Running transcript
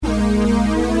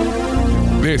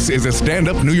This is a Stand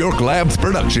Up New York Labs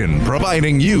production,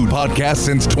 providing you podcasts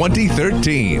since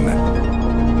 2013.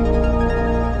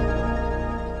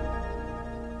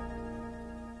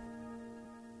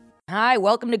 Hi,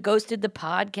 welcome to Ghosted the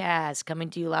Podcast, coming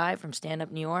to you live from Stand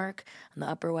Up New York on the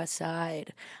Upper West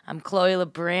Side. I'm Chloe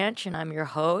LeBranch, and I'm your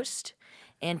host.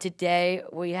 And today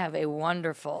we have a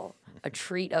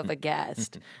treat of a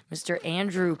guest, Mr.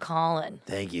 Andrew Collin.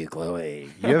 Thank you, Chloe.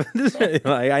 You have this,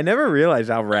 I never realized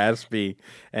how raspy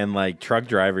and truck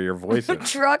driver your voice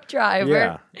is. Truck driver?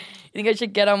 Yeah. You think I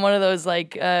should get on one of those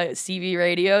CV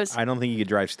radios? I don't think you could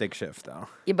drive stick shift though.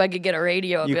 If I could get a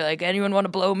radio, I'd be like, anyone want to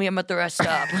blow me? I'm at the rest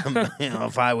stop.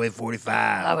 If I weigh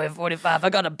 45. I weigh 45. I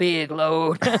got a big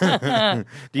load. Do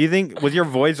you think, was your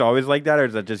voice always like that, or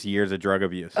is that just years of drug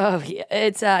abuse? Oh, yeah.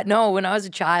 It's, no, when I was a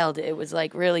child, it was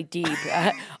really deep.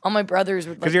 All my brothers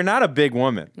would Because you're not a big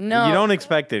woman. No. You don't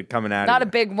expect it coming out of you. Not a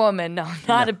big woman. No,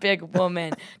 not a big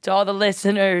woman. To all the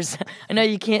listeners, I know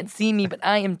you can't see me, but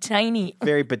I am tiny.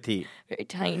 Very petite. Very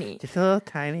tiny. Just a little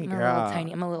tiny girl.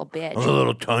 I'm a little bitch. A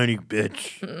little tiny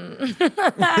bitch.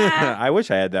 I wish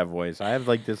I had that voice. I have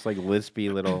this lispy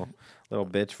little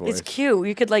bitch voice. It's cute.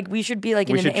 You could we should be in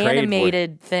an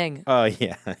animated thing. Oh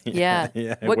yeah. Yeah.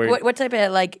 Yeah. What type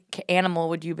of animal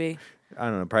would you be? I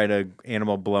don't know, probably the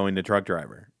animal blowing the truck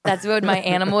driver. That's what my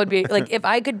animal would be. If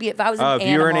I was an animal. If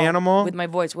you were an animal? With my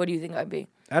voice, what do you think I'd be?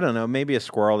 I don't know, maybe a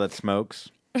squirrel that smokes.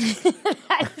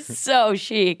 That's so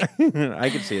chic. I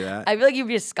could see that. I feel like you'd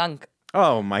be a skunk.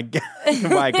 Oh my God.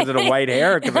 Why? Because of the white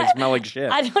hair or because I smell like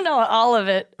shit? I don't know, all of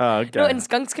it. Oh, okay. No, and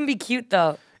skunks can be cute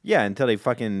though. Yeah, until they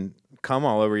fucking come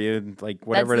all over you,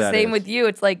 whatever that is. That's the same with you.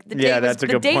 It's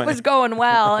the date was going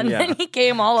well, and then he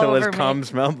came all over me. Till his cum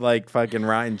smelled like fucking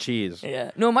rotten cheese.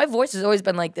 Yeah. No, my voice has always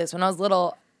been like this. When I was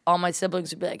little, all my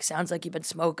siblings would be like, sounds like you've been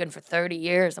smoking for 30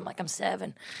 years. I'm like, I'm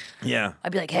 7. Yeah.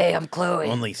 I'd be like, hey, I'm Chloe.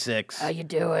 Only 6. How you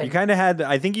doing? You kind of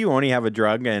I think you only have a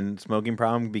drug and smoking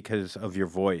problem because of your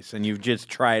voice, and you've just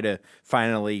tried to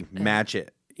finally match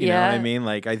it. You know what I mean?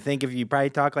 I think if you probably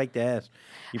talk like this,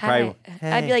 you probably...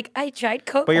 Hey. I'd be like, I tried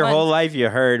coke But your once. whole life you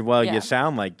heard, you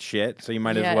sound like shit, so you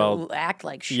might as well... act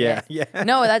like shit. Yeah.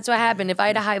 No, that's what happened. If I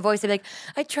had a high voice, I'd be like,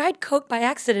 I tried coke by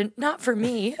accident, not for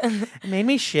me. It made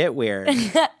me shit weird.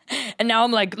 And now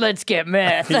I'm like, let's get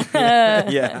meth.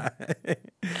 Yeah.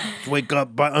 Wake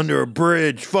up under a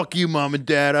bridge. Fuck you, Mom and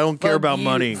Dad. I don't care about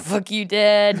money. Fuck you,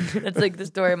 Dad. That's the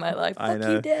story of my life. Fuck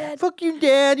you, Dad. Fuck you,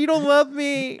 Dad. You don't love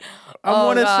me. I'm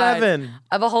one of 7.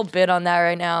 I have a whole bit on that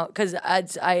right now because the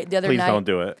other Please night. don't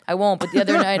do it. I won't. But the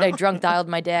other night I drunk dialed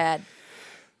my dad.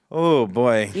 Oh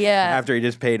boy. Yeah. After he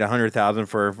just paid $100,000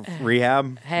 for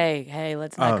rehab. Hey,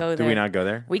 let's not go there. Do we not go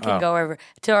there? We can go over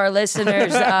to our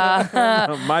listeners.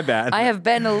 My bad. I have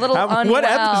been a little unwell. What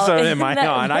episode am I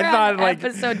on? I thought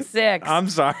episode 6. I'm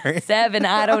sorry. 7.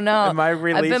 I don't know. Am I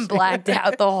released? I've been blacked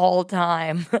out the whole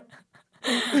time.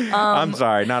 I'm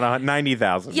sorry, not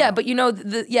 90,000. Yeah, but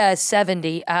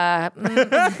 70. No.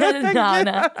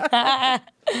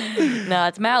 No,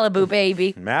 it's Malibu,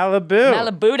 baby.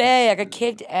 Malibu day. I got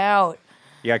kicked out.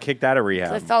 You got kicked out of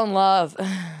rehab. I fell in love.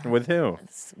 With who?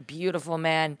 This beautiful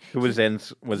man. Who was in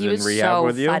rehab so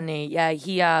with you? Funny. Yeah,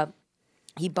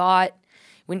 he bought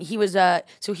when he was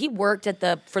so he worked at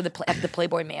the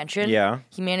Playboy Mansion. Yeah.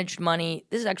 He managed money.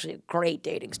 This is actually a great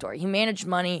dating story. He managed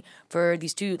money for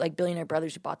these 2 billionaire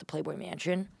brothers who bought the Playboy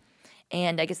Mansion.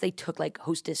 And I guess they took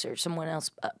Hostess or someone else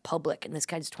public, and this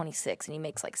guy's 26 and he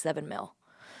makes $7 million.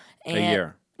 A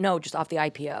year? No, just off the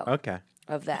IPO. Okay.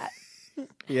 Of that.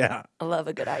 Yeah. I love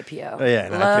a good IPO. Oh, yeah,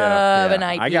 Love an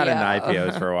IPO. I got into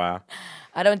IPOs for a while.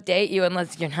 I don't date you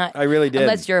unless you're not. I really did.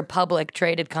 Unless you're a public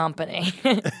traded company.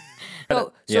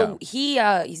 So he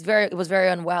was very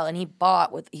unwell, and he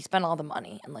spent all the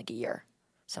money in a year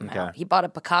somehow. Okay. He bought a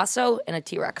Picasso and a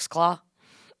T-Rex claw.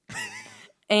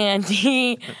 And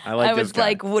I was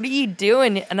like, what are you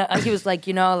doing? And he was like,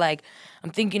 I'm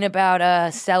thinking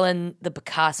about selling the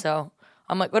Picasso.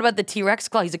 I'm like, what about the T-Rex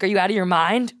claw? He's like, are you out of your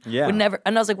mind? Yeah. Would never.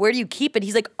 And I was like, where do you keep it?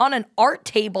 He's like, on an art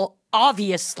table,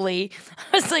 obviously.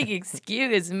 I was like,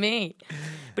 excuse me.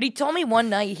 But he told me one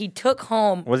night he took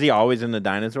home. Was he always into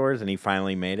dinosaurs and he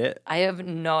finally made it? I have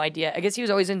no idea. I guess he was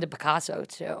always into Picasso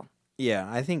too. Yeah,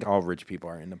 I think all rich people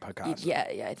are into Picasso.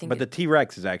 Yeah, I think. But the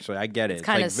T-Rex is actually, I get it. It's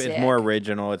kind of sick. It's more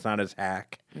original. It's not as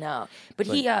hack. No, but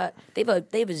they have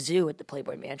a zoo at the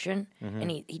Playboy Mansion, and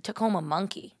he took home a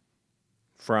monkey.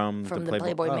 From the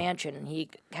Playboy Mansion, and he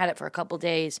had it for a couple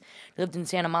days. He lived in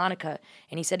Santa Monica,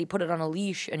 and he said he put it on a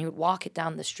leash, and he would walk it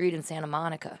down the street in Santa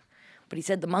Monica But he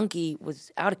said the monkey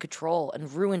was out of control and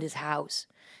ruined his house.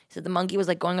 He said the monkey was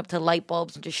like going up to light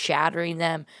bulbs and just shattering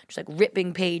them, just like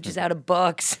ripping pages out of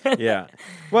books. Yeah.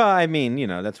 Well, I mean,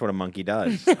 that's what a monkey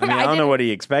does. I mean, I don't know what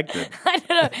he expected. I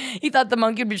don't know. He thought the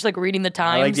monkey would be just like reading the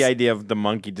Times. I like the idea of the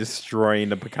monkey destroying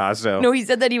the Picasso. No, he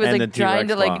said that he was like trying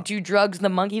to like do drugs, and the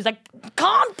monkey was like,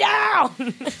 "Calm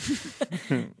down."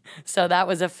 So that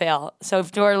was a fail. So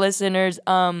to our listeners,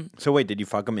 So wait, did you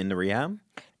fuck him in the rehab?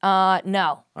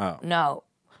 No. Oh. No.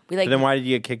 So then why did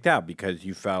you get kicked out? Because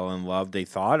you fell in love, they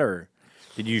thought, or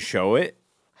did you show it?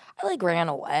 I like ran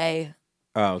away.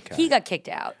 Oh, okay. He got kicked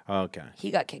out. Oh, okay.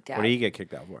 He got kicked out. What did he get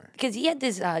kicked out for? Because he had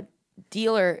this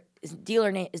dealer. His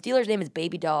dealer's name is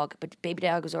Baby Dog, but Baby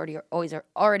Dog was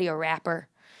already a rapper,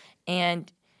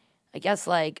 and I guess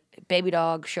like Baby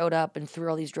Dog showed up and threw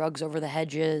all these drugs over the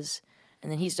hedges, and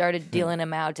then he started dealing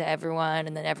them out to everyone,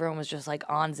 and then everyone was just like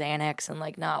on Xanax and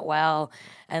like not well,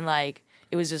 and like.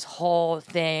 It was this whole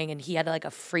thing, and he had like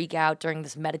a freak out during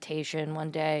this meditation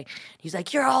one day. He's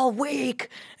like, "You're all weak.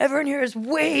 Everyone here is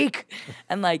weak,"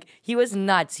 and like he was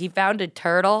nuts. He found a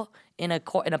turtle in a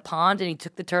pond, and he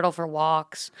took the turtle for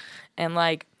walks, and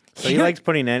like. So he likes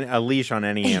putting a leash on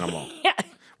any animal. Yeah.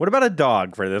 What about a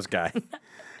dog for this guy?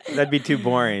 That'd be too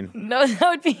boring. No, that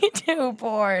would be too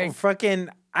boring. Fucking.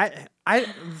 I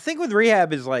think with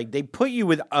rehab is like they put you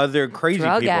with other crazy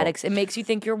drug people. addicts. It makes you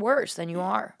think you're worse than you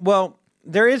are. Well.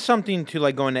 There is something to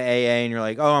like going to AA and you're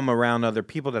like, oh, I'm around other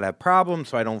people that have problems,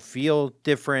 so I don't feel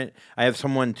different. I have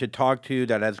someone to talk to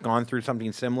that has gone through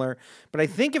something similar. But I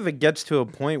think if it gets to a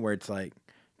point where it's like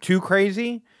too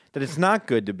crazy, that it's not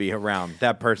good to be around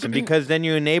that person because then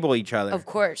you enable each other. Of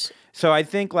course. So I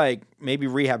think like maybe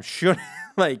rehab should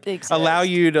like allow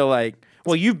you to like,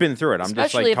 well, you've been through it. I'm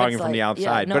Especially just like talking from the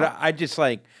outside. Yeah, no. But I just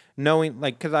like knowing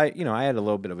like, cause I had a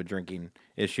little bit of a drinking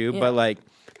issue, but like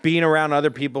being around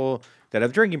other people that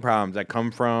have drinking problems that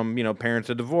come from, parents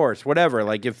of divorce, whatever.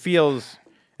 Like it feels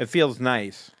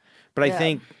nice. But I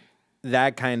think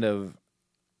that kind of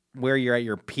where you're at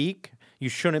your peak, you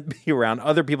shouldn't be around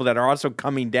other people that are also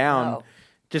coming down. No.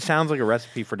 Just sounds like a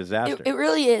recipe for disaster. It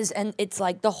really is, and it's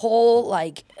like the whole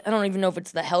like I don't even know if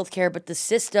it's the healthcare, but the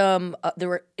system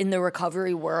in the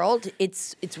recovery world,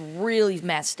 it's really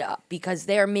messed up because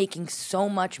they are making so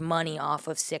much money off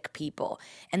of sick people,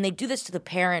 and they do this to the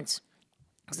parents.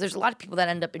 Because there's a lot of people that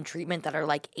end up in treatment that are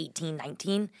like 18,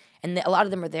 19, and a lot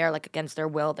of them are there like against their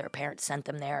will. Their parents sent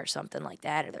them there or something like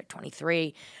that, or they're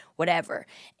 23, whatever.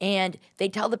 And they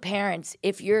tell the parents,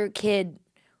 if your kid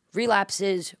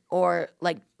relapses or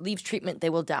like leaves treatment, they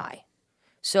will die.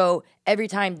 So every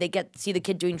time they see the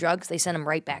kid doing drugs, they send them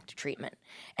right back to treatment.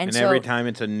 And so every time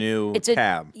it's a new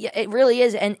tab. Yeah, it really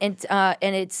is. And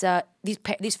it's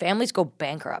these families go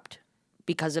bankrupt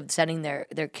because of sending their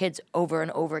kids over and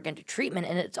over again to treatment.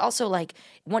 And it's also like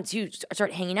once you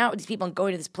start hanging out with these people and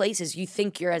going to these places, you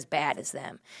think you're as bad as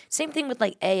them. Same thing with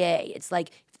like AA. It's like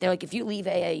they're like, if you leave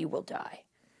AA, you will die.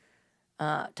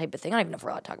 Type of thing. I don't even know if we're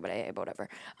allowed to talk about AA, but whatever.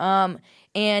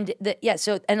 And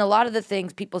a lot of the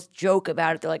things people joke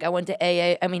about it. They're like, I went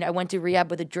to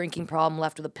rehab with a drinking problem,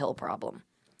 left with a pill problem.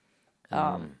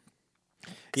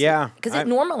 Yeah. Because it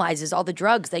normalizes all the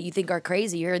drugs that you think are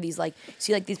crazy. You hear these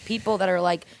see these people that are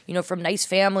like, from nice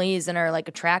families and are like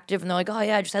attractive, and they're like, oh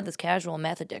yeah, I just had this casual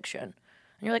meth addiction. And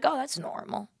you're like, oh, that's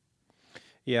normal.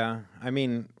 Yeah. I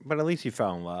mean, but at least you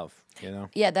fell in love,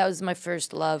 Yeah, that was my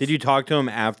first love. Did you talk to him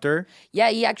after? Yeah,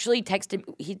 he actually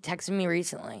texted me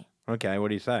recently. Okay, what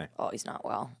did he say? Oh, he's not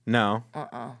well. No.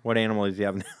 What animal does he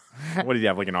have now? What does he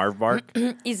have, like an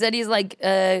aardvark? He said he's like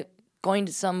going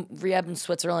to some rehab in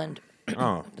Switzerland.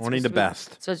 Oh, only the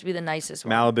best. Supposed to be the nicest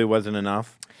one. Malibu wasn't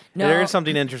enough? No. There is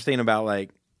something interesting about like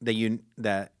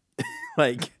that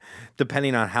like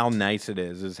depending on how nice it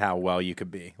is how well you could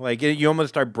be. Like you almost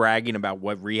start bragging about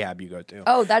what rehab you go to.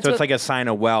 Oh, that's so it's like a sign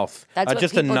of wealth. That's what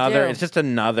just people another. do. It's just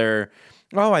another.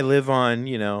 Oh, I live on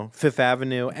Fifth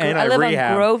Avenue and I live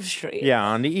rehab on Grove Street. Yeah,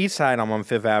 on the east side I'm on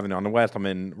Fifth Avenue. On the west I'm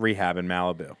in rehab in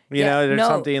Malibu. There's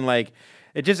something like.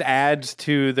 It just adds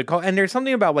to the and there's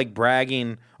something about like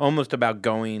bragging almost about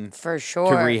going for sure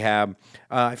to rehab.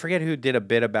 I forget who did a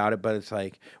bit about it, but it's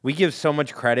like we give so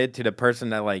much credit to the person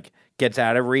that like gets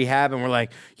out of rehab, and we're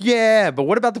like, yeah, but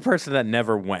what about the person that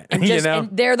never went? And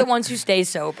they're the ones who stay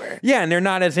sober. Yeah, and they're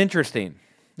not as interesting.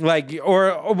 Like they're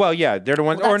the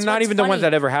ones, or not even the ones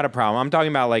that ever had a problem. I'm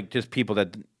talking about like just people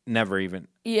that never even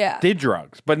did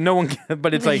drugs, but no one.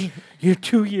 But it's like you're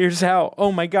 2 years out.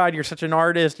 Oh my God, you're such an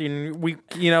artist, and we,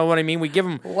 you know what I mean. We give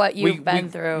them what you've been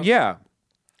through. Yeah,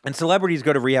 and celebrities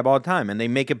go to rehab all the time, and they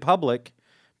make it public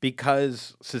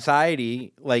because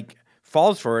society like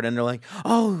falls for it and they're like,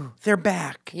 oh, they're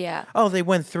back. Yeah. Oh, they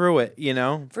went through it, you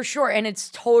know? For sure. And it's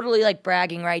totally like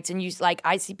bragging rights. And you like,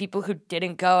 I see people who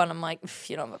didn't go and I'm like,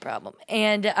 you don't have a problem.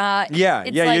 And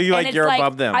you're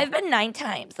above them. I've been 9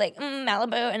 times, like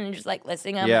Malibu, and just like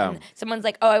listing them. Yeah. And someone's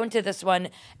like, oh, I went to this one.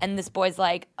 And this boy's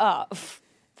like, oh,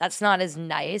 that's not as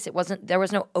nice. There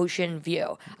was no ocean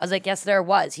view. I was like, yes, there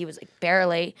was. He was like,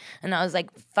 barely. And I was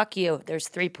like, fuck you. There's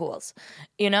 3 pools,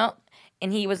 you know?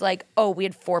 And he was like, oh, we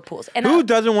had 4 pools. And who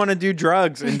doesn't want to do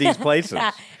drugs in these places?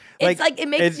 It's like it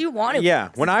makes you want to. Yeah.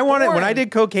 When I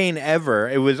did cocaine ever,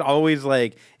 it was always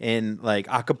like in like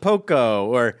Acapulco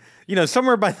or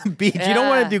somewhere by the beach. Yeah. You don't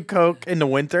want to do coke in the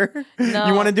winter. No.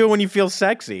 You want to do it when you feel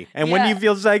sexy. And when you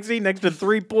feel sexy, next to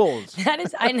 3 pools. I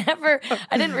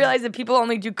didn't realize that people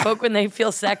only do coke when they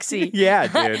feel sexy. Yeah,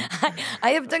 dude. I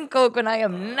have done coke when I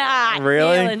am not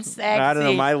feeling sexy. I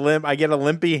don't know. I get a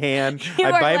limpy hand.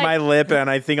 I bite my lip and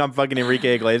I think I'm fucking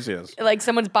Enrique Iglesias. Like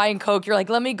someone's buying coke. You're like,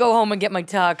 let me go home and get my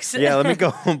tux. Yeah, let me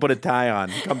go home and put a tie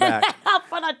on. Come back. I'll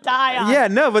put a tie on. Yeah,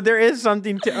 no, but there is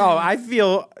something to... Oh, I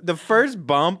feel the first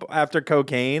bump after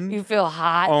cocaine. You feel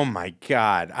hot. Oh my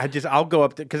God. I'll go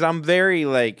up there because I'm very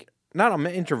like, I'm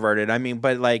introverted. I mean,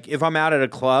 but like if I'm out at a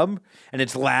club and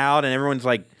it's loud and everyone's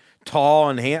like tall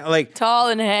and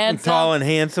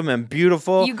handsome and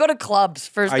beautiful. You go to clubs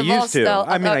first of all. I used to.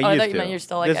 I used to. You meant you're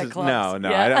still like at clubs.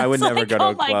 No, I would never go to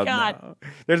a club. No.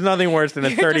 There's nothing worse than a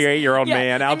 38-year-old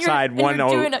man outside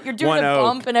you're doing a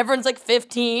bump and everyone's like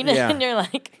 15 and you're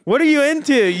like, what are you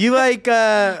into? You like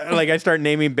I start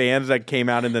naming bands that came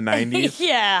out in the 90s.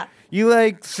 Yeah. You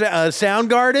like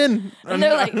Soundgarden? And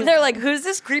they're like, who's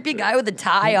this creepy guy with a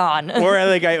tie on? Or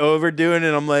I overdo it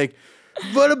and I'm like,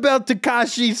 what about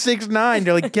Tekashi 6ix9ine?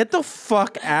 They're like, get the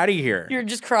fuck out of here. You're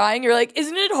just crying. You're like,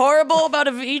 isn't it horrible about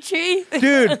Avicii?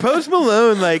 Dude, Post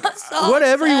Malone,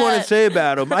 whatever you want to say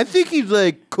about him, I think he's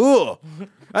cool.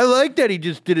 I like that he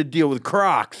just did a deal with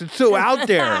Crocs. It's so out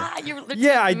there.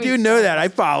 Yeah, I do know that. I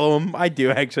follow him. I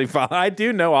do actually follow. I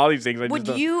do know all these things. Would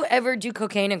you ever do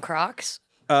cocaine and Crocs?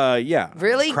 Yeah.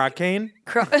 Really? Crocaine?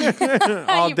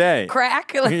 All day.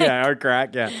 Crack? Yeah, or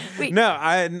crack, yeah. Wait. No,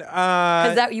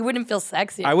 because you wouldn't feel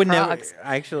sexy. I would never.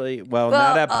 Actually,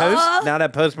 not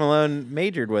at Post Malone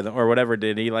majored with him or whatever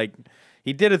did.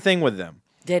 He did a thing with them.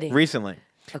 Did he? Recently.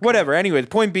 Okay. Whatever. Anyways,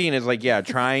 point being is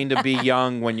trying to be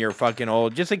young when you're fucking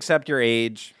old. Just accept your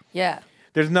age. Yeah.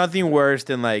 There's nothing worse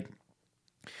than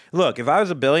look, if I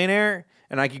was a billionaire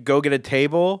and I could go get a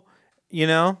table,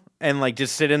 and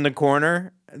just sit in the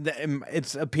corner,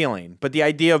 it's appealing. But the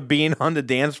idea of being on the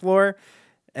dance floor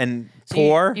and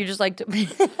poor, you just like to,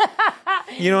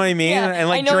 you know what I mean? Yeah,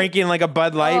 and drinking a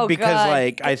Bud Light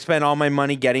because I spent all my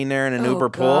money getting there in an Uber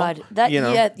pool.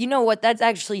 Yeah, you know what? That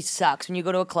actually sucks when you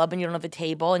go to a club and you don't have a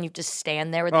table and you just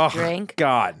stand there with a drink.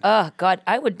 God. Oh God,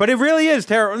 I would. But it really is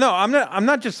terrible. No, I'm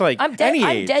not just I'm dead. Any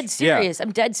I'm age. dead serious. Yeah.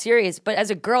 I'm dead serious. But as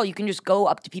a girl, you can just go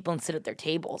up to people and sit at their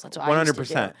tables. That's what 100%. I used to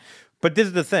do. But this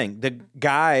is the thing: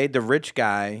 the rich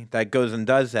guy that goes and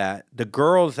does that, the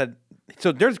girls that.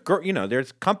 So there's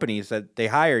companies that they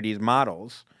hire these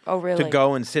models. Oh, really? To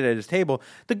go and sit at his table.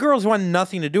 The girls want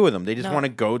nothing to do with them. They just want to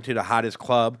go to the hottest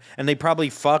club, and they probably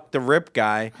fuck the rip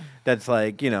guy that's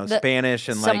Spanish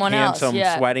and handsome,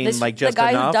 sweating just enough. The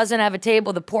guy who doesn't have a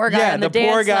table, the poor guy on the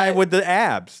dance poor guy side. with the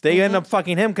abs. They end up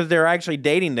fucking him because they're actually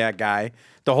dating that guy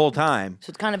the whole time. So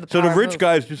it's kind of a the rich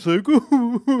guy's just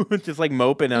ooh, just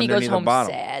moping and underneath the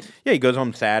bottom. He goes home sad. Yeah, he goes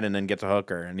home sad and then gets a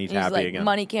hooker and he's happy again.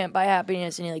 Money can't buy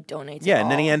happiness, and he donates. Yeah,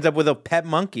 and then he ends up with a pet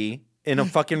monkey in a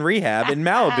fucking rehab in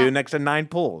Malibu next to 9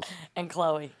 pools. And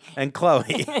Chloe.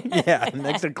 Yeah,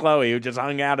 next to Chloe, who just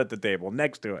hung out at the table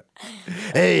next to it.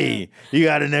 Hey, you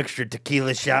got an extra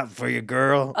tequila shot for your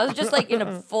girl? I was just in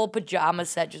a full pajama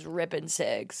set, just ripping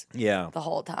cigs. Yeah. The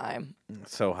whole time.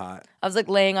 So hot. I was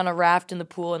laying on a raft in the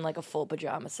pool in a full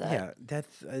pajama set. Yeah,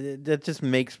 that just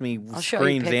makes me I'll show you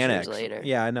scream pictures Xanax. Later.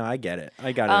 Yeah, I know, I get it.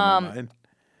 I got it in my mind.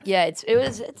 Yeah, it's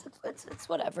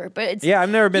whatever, but it's. Yeah,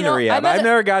 I've never been to rehab. I've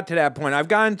never got to that point. I've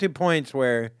gotten to points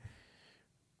where,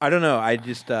 I don't know. I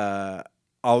just,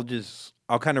 I'll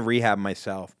kind of rehab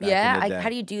myself. Back in the day. How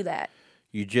do you do that?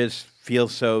 You just feel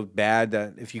so bad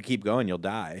that if you keep going, you'll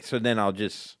die. So then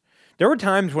there were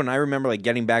times when I remember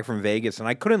getting back from Vegas and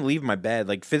I couldn't leave my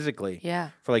bed physically. Yeah.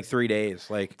 For 3 days.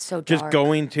 It's so dark. Just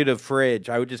going to the fridge.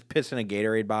 I would just piss in a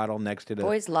Gatorade bottle next to the.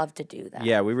 Boys love to do that.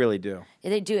 Yeah, we really do. Yeah,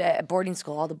 they do at boarding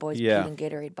school. All the boys pee in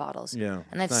Gatorade bottles. Yeah.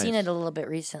 And I've seen it a little bit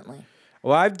recently.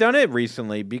 Well, I've done it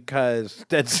recently because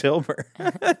Dead Silver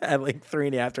at like 3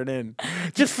 p.m,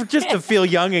 just to feel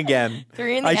young again.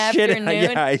 3 p.m.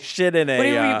 I shit in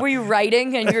a. Were you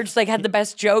writing and you're just like had the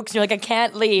best jokes? And you're like, I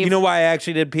can't leave. You know why I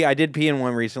actually did pee? I did pee in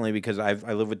one recently because I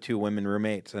live with 2 women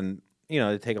roommates, and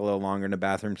they take a little longer in the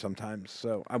bathroom sometimes.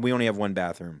 So we only have one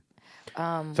bathroom.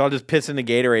 So I'll just piss in the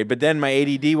Gatorade, but then my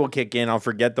ADD will kick in. I'll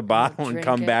forget the bottle and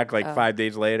come back like 5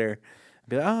 days later.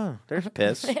 Be like, oh, there's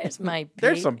piss. There's my pee.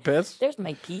 There's some piss. There's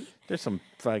my pee. There's some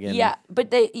fucking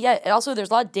but also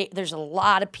there's a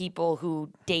lot of people who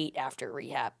date after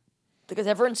rehab because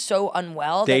everyone's so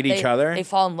unwell. Each other. They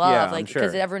fall in love I'm sure.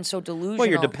 because everyone's so delusional. Well,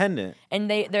 you're dependent. And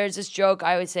there's this joke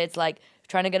I always say. It's like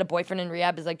trying to get a boyfriend in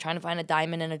rehab is like trying to find a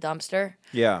diamond in a dumpster.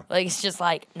 Yeah. Like it's just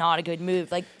like not a good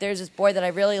move. Like there's this boy that I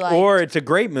really like. Or it's a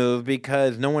great move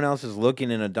because no one else is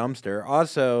looking in a dumpster.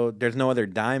 Also, there's no other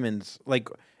diamonds. Like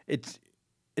it's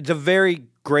a very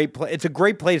great place. It's a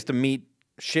great place to meet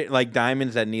shit like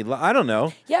diamonds that need. I don't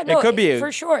know. Yeah, no, it could be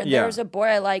for sure. Yeah. There's a boy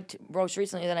I liked most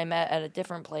recently that I met at a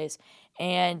different place,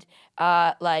 and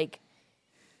like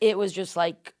it was just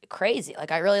like crazy.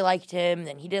 Like I really liked him,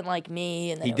 then he didn't like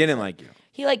me, and then he didn't like you.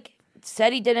 He like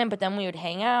said he didn't, but then we would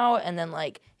hang out, and then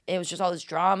like it was just all this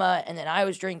drama, and then I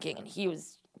was drinking, and he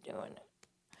was doing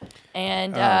it,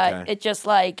 and it just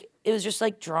like. It was just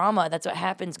like drama. That's what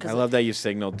happens. I love that you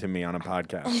signaled to me on a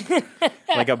podcast,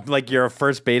 like you're a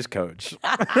first base coach.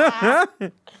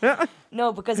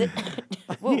 No, because it.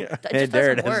 Whoa, that just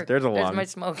there doesn't it is. work. There's my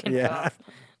smoking cough.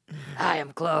 Hi,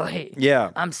 I'm Chloe. Yeah,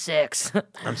 I'm 6.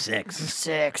 I'm 6. I'm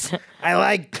 6. I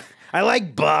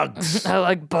like bugs. I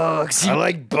like bugs. I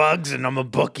like bugs, and I'm a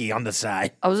bookie on the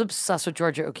side. I was obsessed with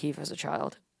Georgia O'Keeffe as a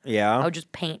child. Yeah, I would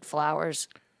just paint flowers.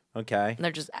 Okay. And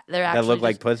they're actually that look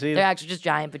like pussies? They're actually just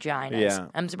giant vaginas. Yeah.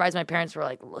 I'm surprised my parents were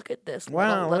like, look at this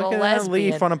little lesbian. That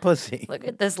leaf on a pussy. Look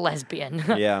at this lesbian.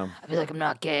 Yeah. I'd be like, I'm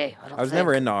not gay. I was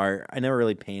never into art. I never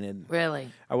really painted. Really?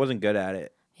 I wasn't good at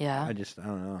it. Yeah. I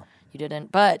don't know. You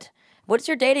didn't. But what's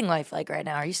your dating life like right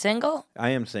now? Are you single?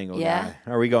 I am single. Yeah.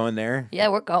 Guy. Are we going there? Yeah,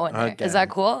 we're going there. Okay. Is that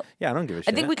cool? Yeah, I don't give a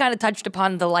shit. I think we kind of touched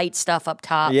upon the light stuff up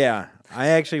top. Yeah. I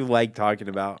actually like talking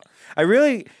about.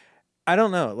 I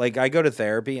don't know. Like I go to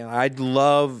therapy. I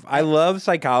love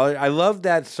psychology. I love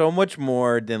that so much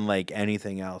more than like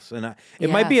anything else. And it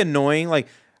might be annoying. Like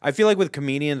I feel like with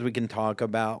comedians we can talk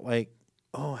about like,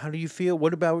 oh, how do you feel?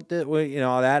 What about this?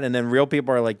 All that. And then real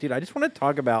people are like, dude, I just want to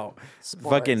talk about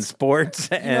fucking sports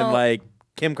and like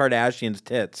Kim Kardashian's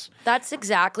tits. That's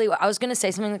exactly what I was going to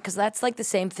say something because that's like the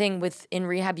same thing with in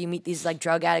rehab. You meet these like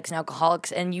drug addicts and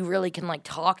alcoholics and you really can like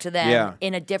talk to them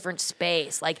in a different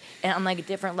space, like and on like a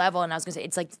different level. And I was going to say,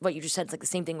 it's like what you just said. It's like the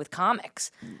same thing with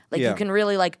comics. Like you can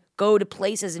really like go to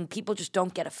places and people just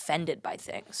don't get offended by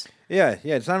things. Yeah.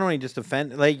 It's not only just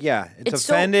offended. Like it's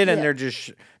offended and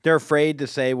they're afraid to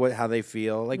say how they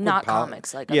feel. Like not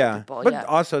comics, like other people. But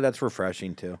also that's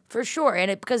refreshing too. For sure,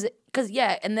 and because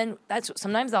and then that's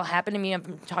sometimes that'll happen to me.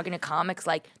 I'm talking to comics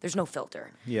like there's no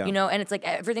filter. Yeah. And it's like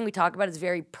everything we talk about is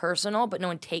very personal, but no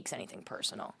one takes anything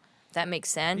personal. That makes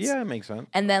sense. Yeah, it makes sense.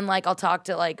 And then like I'll talk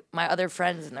to like my other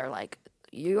friends and they're like,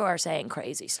 you are saying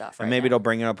crazy stuff right And maybe now. they'll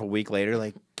bring it up a week later,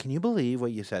 like, can you believe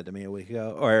what you said to me a week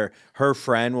ago? Or her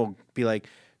friend will be like,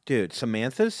 dude,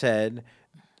 Samantha said,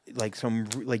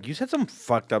 you said some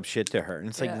fucked up shit to her. And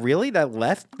it's like, really?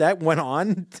 That went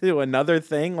on to another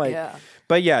thing? Like,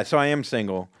 But yeah, so I am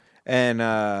single. And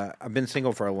I've been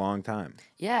single for a long time.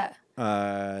 Yeah.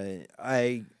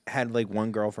 I had like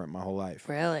one girlfriend my whole life.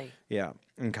 Really? Yeah,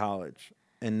 in college.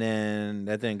 And then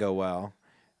that didn't go well.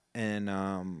 And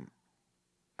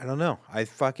I don't know.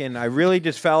 I really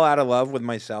just fell out of love with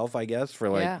myself, I guess,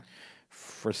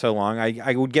 for so long.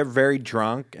 I would get very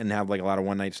drunk and have like a lot of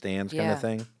one night stands kind of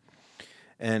thing.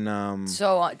 And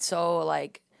so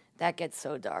like that gets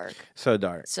so dark. So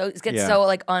dark. So it gets so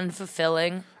like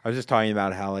unfulfilling. I was just talking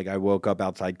about how like I woke up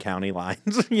outside county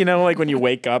lines. Like when you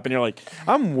wake up and you're like,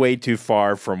 I'm way too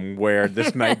far from where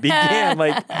this night began.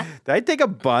 Like, did I take a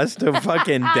bus to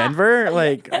fucking Denver?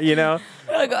 Like,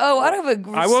 Like, oh, I don't have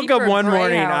a I woke up one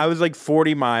morning, I was like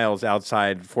 40 miles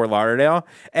outside Fort Lauderdale,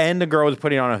 and the girl was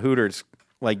putting on a Hooters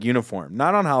like uniform,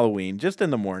 not on Halloween, just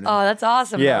in the morning. Oh, that's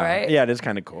awesome, yeah, though, right? Yeah, it is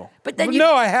kind of cool. But then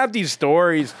I have these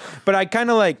stories, but I kind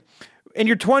of like, in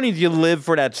your 20s, you live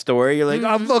for that story. You're like,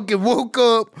 I fucking woke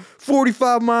up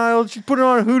 45 miles. She put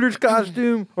on a Hooters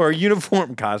costume or a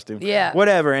uniform costume. Yeah.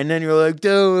 Whatever. And then you're like,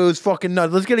 dude, it was fucking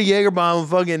nuts. Let's get a Jaeger bomb and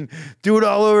fucking do it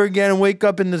all over again and wake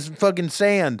up in this fucking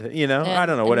sand. I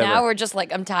don't know, whatever. Now we're just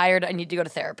like, I'm tired. I need to go to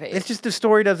therapy. It's just the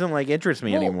story doesn't like interest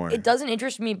me anymore. It doesn't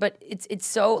interest me, but it's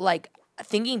so like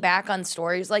thinking back on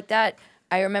stories like that.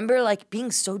 I remember like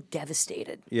being so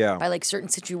devastated Yeah. by like certain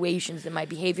situations and my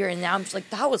behavior, and now I'm just like,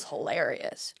 that was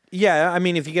hilarious. Yeah, I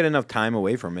mean, if you get enough time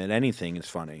away from it, anything is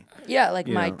funny. Yeah, like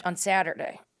on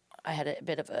Saturday, I had a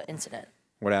bit of an incident.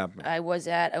 What happened? I went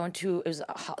to, it was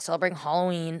celebrating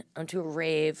Halloween. I went to a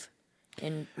rave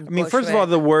in I mean, first of all,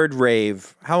 the word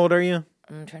rave. How old are you?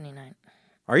 I'm 29.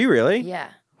 Are you really? Yeah.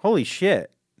 Holy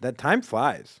shit. That time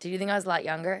flies. Did you think I was a lot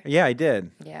younger? Yeah, I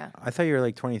did. Yeah. I thought you were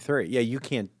like 23. Yeah, you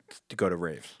can't go to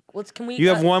raves. Can we? You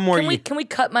have one more. Can we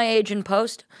cut my age in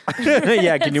post?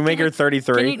 Yeah, can you make her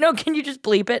 33? Can you just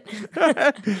bleep it?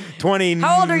 20.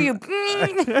 How old are you?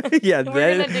 Yeah,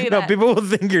 We're gonna do no, that. people will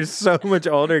think you're so much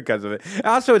older because of it.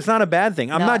 Also, it's not a bad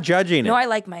thing. I'm not judging it. No, I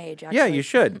like my age. Actually. Yeah, you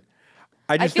should.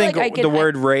 I just feel think like the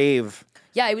word rave.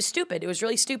 Yeah, it was stupid. It was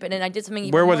really stupid, and I did something.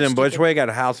 Even Where was more it in stupid. Bushwick at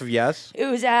a House of Yes? It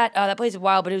was at that place is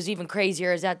wild, but it was even crazier.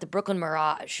 It was at the Brooklyn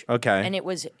Mirage. Okay. And it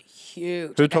was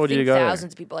huge. Who told you to go there?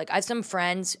 Thousands of people. Like I have some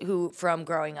friends who, from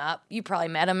growing up, you probably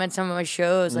met them at some of my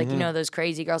shows. Like those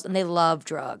crazy girls, and they love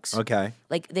drugs. Okay.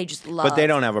 Like they just love. But they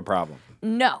don't have a problem.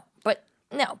 No,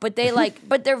 but they like,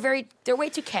 but they're way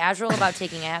too casual about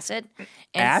taking acid.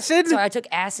 And Acid? So I took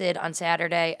acid on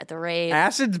Saturday at the rave.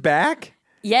 Acid's back?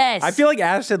 Yes. I feel like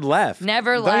acid left.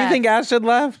 Never Don't left. you think acid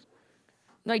left?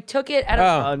 No, I took it at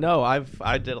a. No, I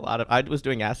did a lot of. I was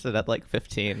doing acid at like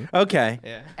 15. Okay.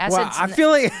 Yeah. Well, I feel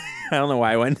like I don't know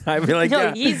why I went. I feel like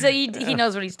No, he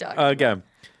knows what he's talking. Okay.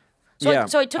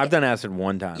 So I took I've it- done acid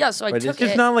one time. Yeah, so I but took it's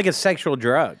just it- not like a sexual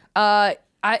drug.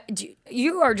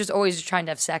 You are just always trying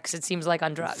to have sex. It seems like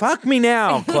on drugs. Fuck me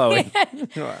now, Chloe.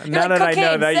 now that I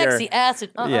know that sexy, you're acid.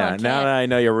 yeah. I Now can't. that I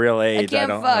know your real age, I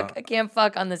don't. fuck. I can't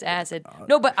fuck on this acid.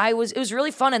 No, but it was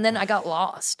really fun, and then I got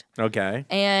lost. Okay.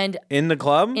 And In the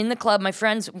club. in the club, my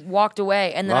friends walked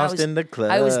away, and then Lost I was in the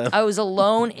club. I was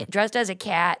alone, dressed as a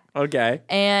cat, Okay.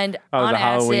 and Oh, on the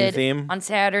Halloween acid theme? on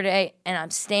Saturday, and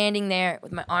I'm standing there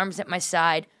with my arms at my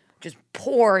side, just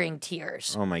pouring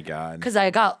tears Oh my god. because I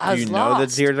Do was you know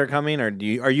lost. that tears are coming, or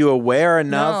are you aware No,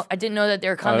 enough? I didn't know that they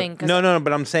were coming. 'cause No.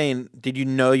 But I'm saying, did you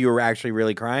know you were actually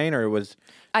really crying, or was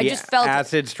I the just felt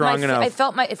acid strong enough? I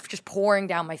felt it just pouring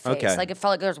down my face. Okay. Like it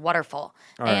felt like there was a waterfall.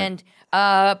 All right. And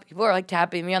people are like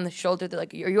tapping me on the shoulder. They're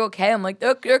like, "Are you okay?" I'm like,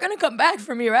 "They're gonna come back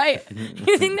for me, right?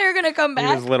 You think they're gonna come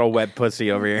back?" This little wet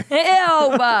pussy over here. Ew!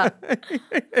 I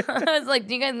was like,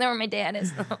 "Do you guys know where my dad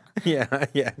is?" yeah.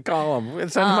 Call him.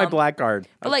 Send him my black card.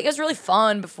 But like, it was really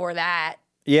fun before that.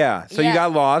 Yeah. So you Yeah.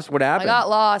 got lost. What I happened? got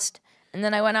lost, and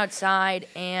then I went outside,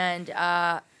 and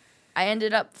I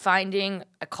ended up finding.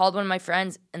 I called one of my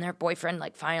friends, and their boyfriend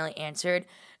like finally answered,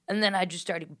 and then I just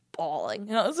started bawling,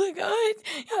 and I was like, I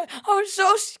was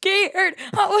so scared.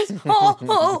 I was all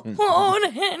alone,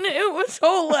 and it was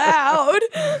so loud.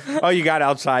 Oh, you got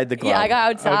outside the club. Yeah, I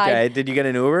got outside. Okay. Did you get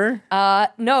an Uber?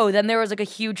 No, then there was like a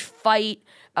huge fight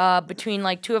between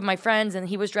like two of my friends, and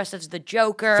he was dressed as the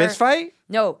Joker. Fist fight?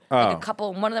 No, like Oh. a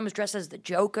couple. One of them was dressed as the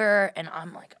Joker, and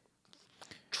I'm like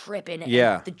tripping.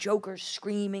 Yeah. And the Joker's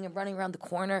screaming and running around the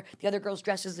corner. The other girl's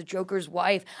dressed as the Joker's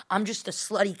wife. I'm just a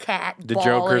slutty cat. The bawling.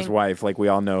 Joker's wife. Like we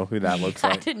all know who that looks I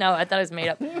like. didn't know. I thought it was made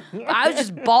up. I was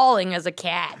just bawling as a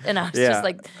cat, and I was just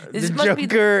like, "This the must be."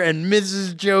 Joker and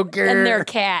Mrs. Joker And their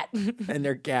cat. and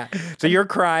their cat. So you're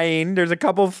crying. There's a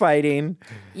couple fighting.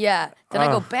 Yeah. Then I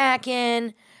go back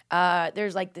in.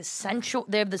 There's like this sensual.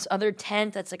 They have this other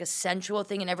tent that's like a sensual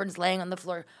thing, and everyone's laying on the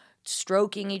floor,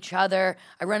 stroking each other.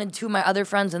 I run into my other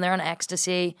friends, and they're on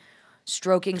ecstasy,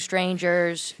 stroking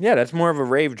strangers. Yeah, that's more of a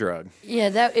rave drug. Yeah,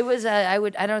 that it was. I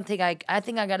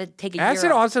think I got to take a Acid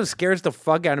year off. also scares the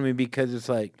fuck out of me because it's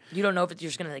like, You don't know if you're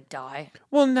just gonna like die.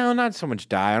 well, no, not so much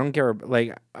die. I don't care.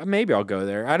 Like maybe I'll go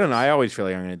there. I don't know. I always feel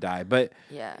like I'm gonna die, but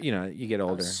Yeah. you know, you get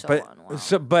older. so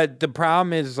unwell. But the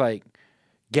problem is like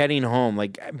getting home.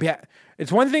 Like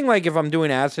it's one thing like if I'm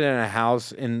doing acid in a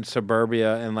house in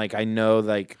suburbia and like I know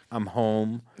like I'm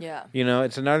home. Yeah. You know,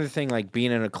 it's another thing like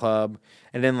being in a club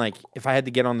and then like if I had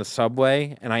to get on the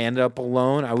subway and I ended up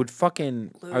alone, I would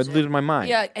lose my mind.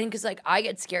 Yeah, and because like I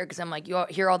get scared because I'm like you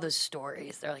hear all those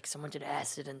stories. They're like someone did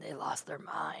acid and they lost their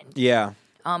mind. Yeah.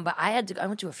 But I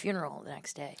went to a funeral the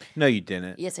next day. No, you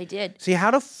didn't. Yes, I did. See,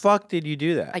 how the fuck did you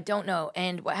do that? I don't know.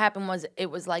 And what happened was it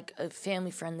was like a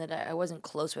family friend that I wasn't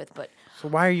close with, but So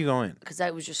why are you going? because I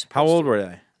was just How supposed old to. were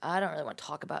they? I don't really want to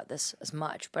talk about this as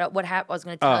much. But what I was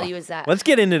going to tell you is that Let's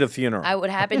get into the funeral. what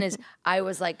happened is I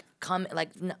was like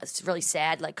it's really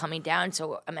sad, like coming down.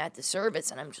 So I'm at the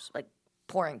service and I'm just like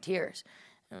pouring tears.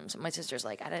 And so my sister's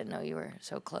like, I didn't know you were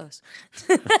so close.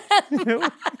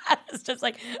 It's just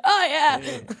like, oh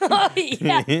yeah, oh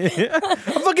yeah. I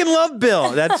fucking love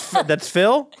Bill. That's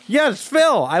Phil? Yes,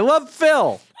 Phil. I love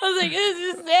Phil. I was like, this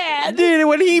is sad. Dude,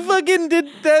 when he fucking did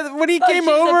that, when he came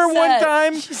over one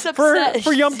time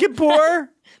for Yom Kippur.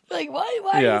 Like, why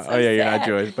are you so oh yeah, sad? you're not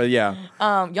Jewish, but yeah.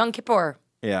 Yom Kippur.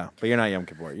 Yeah, but you're not Yom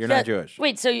Kippur. You're not Jewish.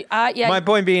 Wait, so yeah. My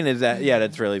point being is that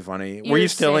that's really funny. Were you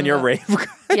still in your rave?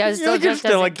 Yeah, I was still dressed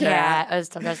as a cat.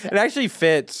 It actually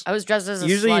fits. I was dressed as a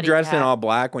usually you dressed cat. in all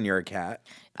black when you're a cat.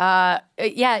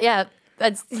 Yeah.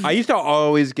 That's. I used to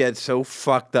always get so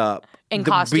fucked up. In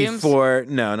costumes?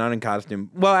 No, not in costume.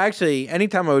 Well, actually,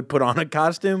 anytime I would put on a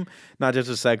costume, not just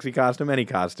a sexy costume, any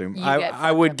costume,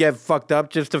 I would get fucked up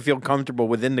just to feel comfortable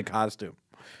within the costume.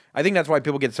 I think that's why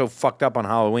people get so fucked up on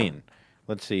Halloween.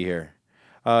 Let's see here.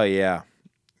 Oh, yeah.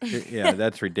 Yeah,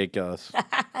 that's ridiculous.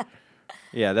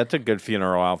 Yeah, that's a good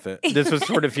funeral outfit. This was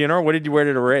for the funeral? What did you wear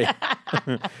to the rave?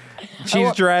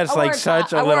 She's dressed like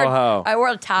such a little hoe. I wore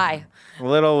a tie.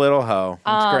 Little hoe.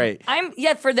 It's great.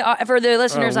 For the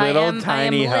listeners, I am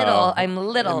tiny little. hoe. I'm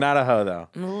little. Not a hoe though.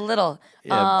 I'm little.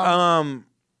 Yeah.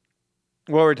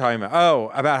 What were we talking about?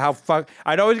 Oh, about how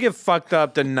I'd always get fucked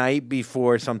up the night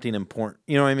before something important.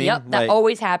 You know what I mean? Yep, that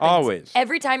always happens. Always.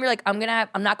 Every time you're like, I'm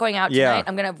not going out tonight.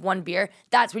 I'm gonna have one beer.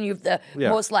 That's when you have the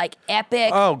most like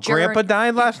epic. Oh, Grandpa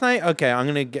died last night. Okay, I'm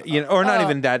gonna get or not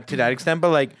even that to that extent, but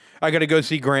like I gotta go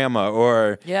see Grandma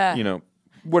or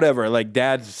whatever, like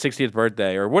Dad's 60th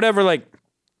birthday or whatever, like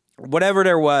whatever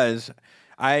there was.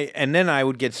 And then I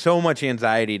would get so much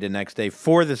anxiety the next day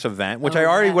for this event, which I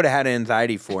already would have had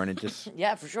anxiety for, and it just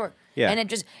yeah, for sure. Yeah,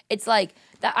 and it's like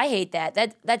that. I hate that.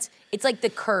 It's like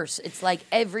the curse. It's like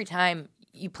every time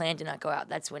you plan to not go out,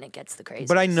 that's when it gets the craziest.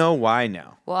 But I know why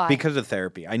now. Why? Because of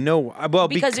therapy. I know. Well,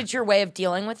 because it's your way of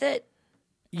dealing with it.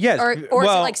 Yes, or is it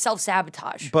like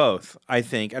self-sabotage? Both, I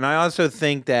think, and I also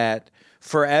think that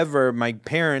forever my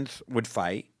parents would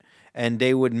fight, and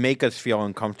they would make us feel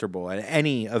uncomfortable at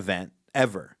any event.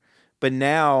 Ever. But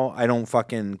now I don't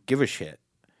fucking give a shit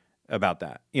about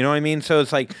that. You know what I mean? So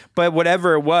it's like, but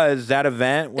whatever it was, that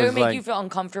event was it would make like, you feel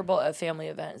uncomfortable at a family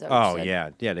event. Is that what you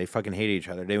said? Yeah, they fucking hate each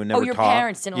other. They would never talk. Your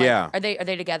parents didn't yeah. Are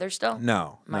they together still?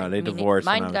 No, they divorced.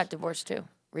 Mine got divorced too,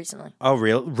 recently. Oh,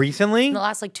 real? Recently? In the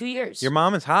last 2 years. Your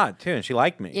mom is hot too, and she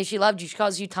liked me. Yeah, she loved you. She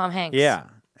calls you Tom Hanks. Yeah.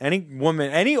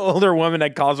 Any older woman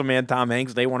that calls a man Tom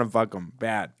Hanks, they want to fuck him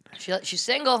bad. She's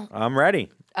single. I'm ready.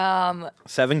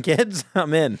 7 kids?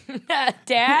 I'm in.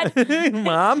 Dad?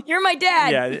 Mom? You're my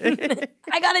dad. Yeah.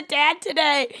 I got a dad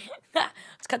today.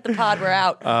 Let's cut the pod. We're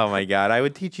out. Oh, my God. I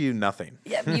would teach you nothing.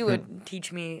 Yeah, you would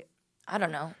teach me. I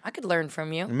don't know. I could learn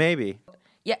from you. Maybe.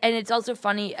 Yeah, and it's also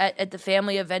funny at the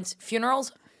family events,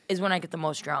 funerals is when I get the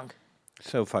most drunk.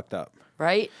 So fucked up.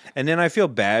 Right? And then I feel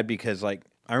bad because, like,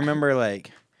 I remember,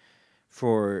 like,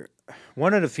 for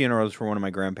one of the funerals for one of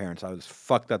my grandparents, I was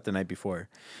fucked up the night before.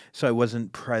 So I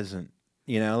wasn't present,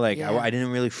 you know? Like, I didn't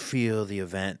really feel the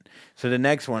event. So the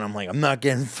next one, I'm like, I'm not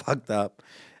getting fucked up.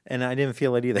 And I didn't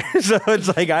feel it either. So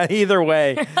it's like, either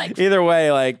way,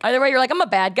 you're like, I'm a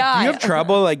bad guy. Do you have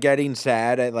trouble, like, getting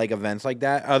sad at, like, events like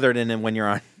that, other than when you're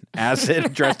on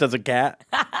acid dressed as a cat?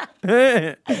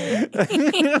 When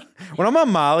I'm on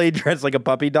Molly dressed like a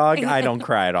puppy dog, I don't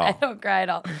cry at all. I don't cry at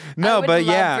all. No, but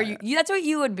yeah. That's what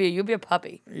you would be. You'd be a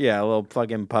puppy. Yeah, a little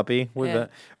fucking puppy.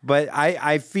 But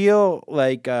I feel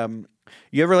like,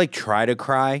 you ever, like, try to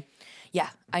cry? Yeah,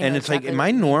 I know. And it's exactly like, am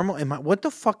I normal? What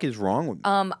the fuck is wrong with me?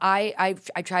 I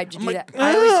tried to do that.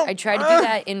 I tried to do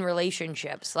that in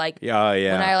relationships. Like, when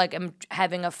I like am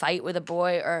having a fight with a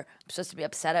boy or I'm supposed to be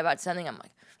upset about something, I'm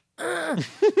like,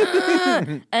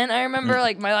 and I remember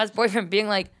like my last boyfriend being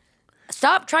like,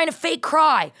 stop trying to fake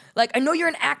cry. Like, I know you're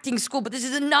in acting school, but this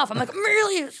is enough. I'm like, I'm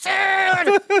really sad.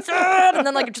 And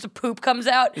then like just a poop comes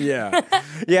out. Yeah.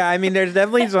 Yeah, I mean, there's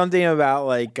definitely something about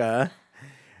like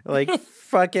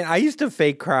fucking, I used to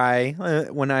fake cry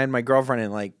when I had my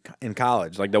girlfriend in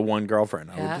college, like the one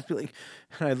girlfriend. I would just be like,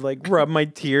 I'd like rub my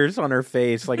tears on her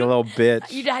face like a little bitch.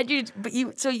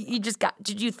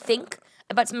 Did you think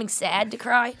about something sad to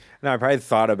cry? No, I probably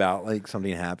thought about like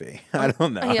something happy. I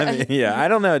don't know. Yeah. I mean, I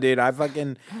don't know, dude. I'm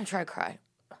gonna try to cry.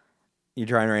 You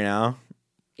trying right now?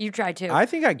 You try too. I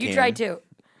think I can. You try too.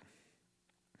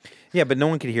 Yeah, but no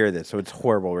one could hear this, so it's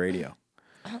horrible radio.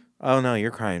 Oh no,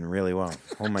 you're crying really well.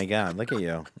 Oh my God, look at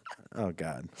you. Oh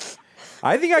God.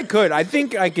 I think I could. I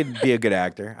think I could be a good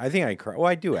actor. I think I cry. Well,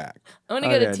 I do act. I want to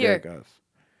get a tear. There it goes.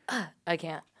 I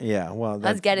can't. Yeah, well,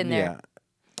 let's get in there. Yeah.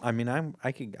 I mean,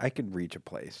 I could reach a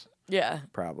place. Yeah.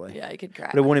 Probably. Yeah, I could cry.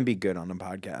 But it wouldn't be good on the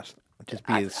podcast. It'd just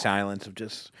be the silence of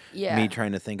just me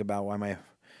trying to think about why my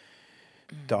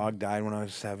dog died when I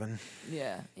was 7.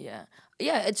 Yeah,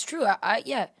 it's true.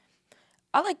 I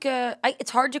like it's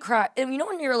hard to cry. And you know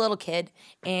when you're a little kid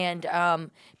and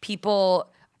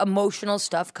emotional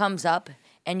stuff comes up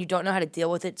and you don't know how to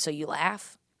deal with it, so you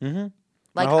laugh. Mm-hmm.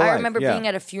 Like, I remember being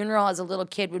at a funeral as a little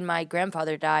kid when my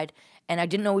grandfather died, and I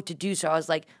didn't know what to do, so I was,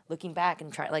 like, looking back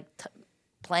and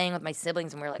playing with my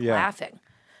siblings, and we were, like, laughing.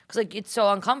 Because, like, it's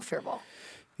so uncomfortable.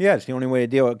 Yeah, it's the only way to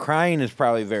deal with it. Crying is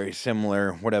probably very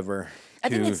similar, whatever. I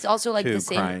think it's also, like, the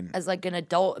same crying. as, like, an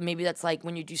adult. Maybe that's, like,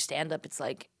 when you do stand-up, it's,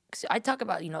 like, cause I talk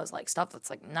about, it's, like, stuff that's,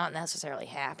 like, not necessarily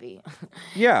happy.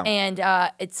 Yeah. And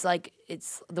it's, like,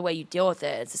 it's the way you deal with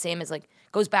it. It's the same as, like,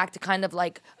 goes back to kind of,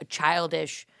 like, a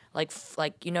childish... Like,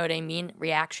 you know what I mean?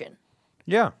 Reaction.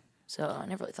 Yeah. So I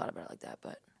never really thought about it like that,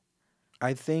 but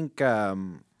I think I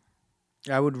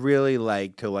would really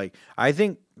like to I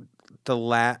think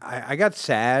I got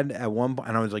sad at one point,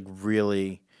 and I was like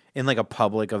really in like a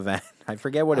public event. I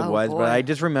forget what it was, boy. but I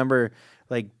just remember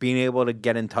like being able to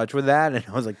get in touch with that, and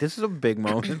I was like, this is a big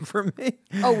moment for me.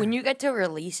 Oh, when you get to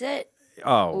release it.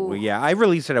 Oh, yeah. I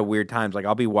release it at weird times. Like,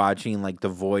 I'll be watching, like, The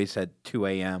Voice at 2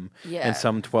 a.m. Yeah. And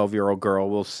some 12-year-old girl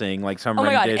will sing, like, some Oh,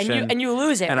 my rendition. God. And you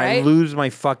lose it, and right? I lose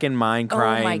my fucking mind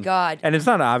crying. Oh, my God. And it's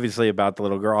not obviously about the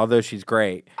little girl, although she's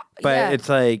great. But it's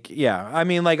like, yeah. I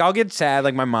mean, like, I'll get sad.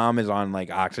 Like, my mom is on,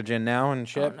 like, oxygen now and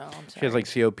shit. Oh, no, I'm sorry. She has, like,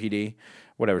 COPD.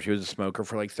 Whatever. She was a smoker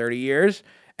for, like, 30 years.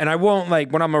 And I won't,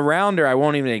 like, when I'm around her, I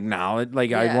won't even acknowledge.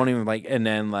 Like, I won't even, like, and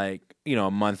then, like,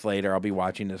 a month later, I'll be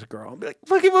watching this girl and be like,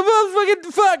 fucking my mom's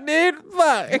fucking fuck, dude.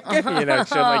 Fuck.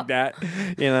 Shit like that.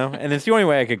 And it's the only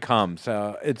way I could come.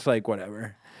 So it's like,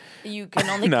 whatever. You can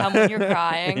only come when you're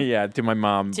crying. Yeah, to my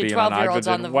mom to being on 12-year-olds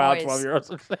oxygen. on The Wow, Voice.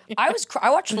 12-year-olds. I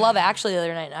watched Love Actually the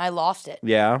other night, and I lost it.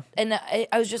 Yeah. And I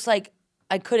was just like,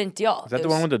 I couldn't deal. Is that the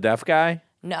one with the deaf guy?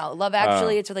 No, Love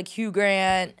Actually, it's with like Hugh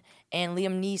Grant and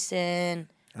Liam Neeson.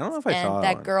 I don't know if I saw And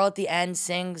that that girl at the end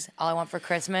sings "All I Want for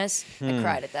Christmas." I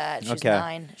cried at that. She's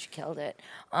 9. She killed it.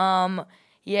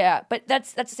 Yeah, but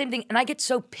that's the same thing. And I get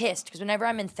so pissed because whenever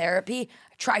I'm in therapy,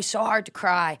 I try so hard to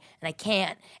cry and I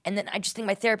can't. And then I just think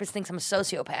my therapist thinks I'm a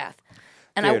sociopath.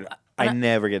 And Dude, I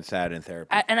never get sad in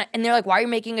therapy. And they're like, "Why are you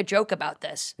making a joke about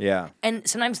this?" Yeah. And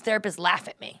sometimes therapists laugh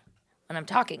at me when I'm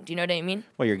talking. Do you know what I mean?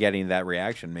 Well, you're getting that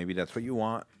reaction. Maybe that's what you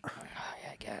want. Oh,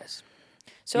 yeah, I guess.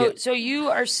 So you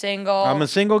are single. I'm a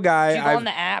single guy. Do you go on the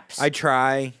apps? I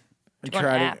try. Do you go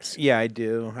on apps? Yeah, I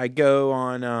do. I go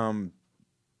on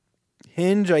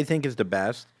Hinge. I think is the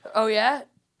best. Oh yeah.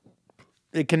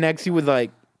 It connects you with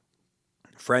like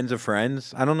friends of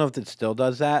friends. I don't know if it still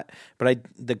does that, but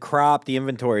the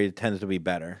inventory tends to be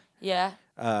better. Yeah.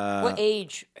 What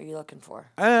age are you looking for?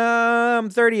 I'm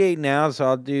 38 now, so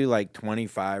I'll do like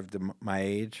 25 to my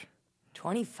age.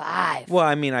 25. Well,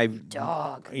 I mean,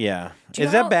 Dog. Yeah. Do you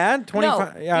Is know that bad?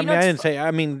 25? No. Yeah, I mean, I didn't say.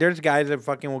 I mean, there's guys that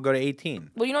fucking will go to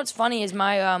 18. Well, you know what's funny is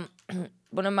my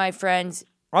one of my friends.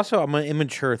 Also, I'm an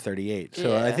immature 38,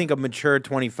 so I Yeah. think a mature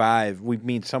 25, we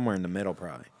meet somewhere in the middle,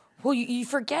 probably. Well, you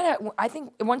forget it. I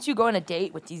think once you go on a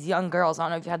date with these young girls, I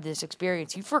don't know if you had this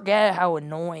experience. You forget how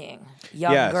annoying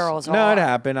young girls are. No, it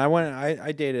happened.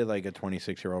 I dated like a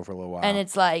 26-year-old for a little while. And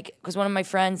it's like, because one of my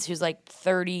friends who's like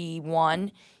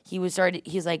 31,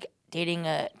 he's like dating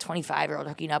a 25-year-old,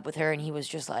 hooking up with her, and he was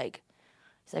just like,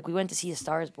 we went to see A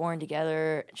Star Is Born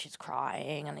together, and she's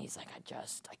crying, and he's like,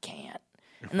 I can't.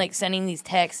 And like sending these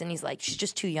texts, and he's like, she's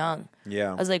just too young.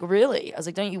 Yeah. I was like, really? I was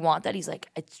like, don't you want that? He's like,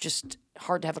 it's just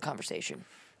hard to have a conversation.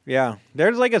 Yeah.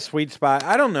 There's like a sweet spot.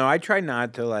 I don't know. I try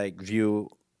not to like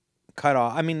cut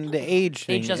off. I mean, the age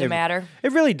thing. Age doesn't matter.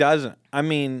 It really doesn't. I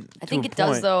mean, I think it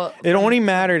does, though. It only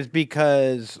matters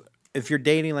because if you're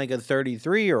dating like a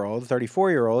 33-year-old,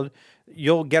 34-year-old,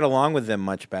 you'll get along with them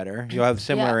much better. You'll have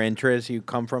similar interests. You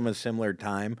come from a similar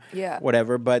time. Yeah.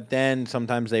 Whatever. But then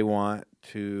sometimes they want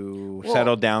to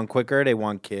settle down quicker. They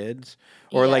want kids.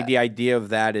 Or like the idea of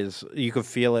that is you could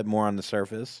feel it more on the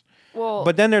surface. Well,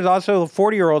 but then there's also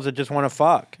 40-year-olds that just want to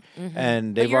fuck.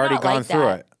 And they've already gone through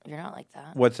it. You're not like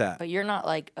that. What's that? But you're not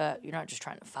like, you're not just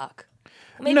trying to fuck.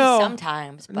 Well, maybe No.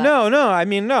 sometimes. But No. I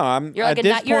mean, no. I'm You're like at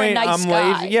this point. you're a nice I'm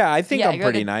guy. lazy. Yeah, I think I'm you're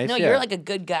pretty like nice. No, yeah. you're like a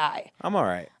good guy. I'm all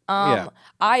right. Yeah.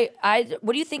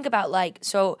 What do you think about like?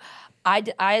 So,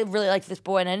 I really liked this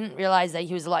boy, and I didn't realize that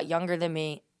he was a lot younger than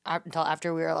me until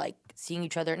after we were like seeing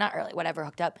each other. Not really, whatever,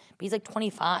 hooked up. But he's like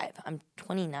 25. I'm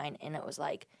 29, and it was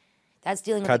like, that's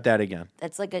dealing. Cut with, that again.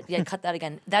 That's like cut that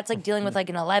again. That's like dealing with like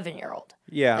an 11-year-old.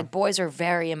 Yeah. Like boys are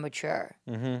very immature.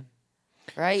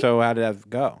 Right. So how did that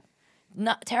go?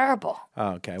 Not terrible.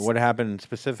 Oh, okay. What happened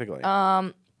specifically?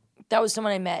 That was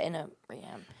someone I met in a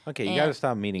rehab. Okay, you got to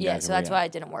stop meeting Yeah, guys. so that's why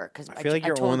it didn't work. Cause I feel like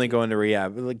you're told only you. going to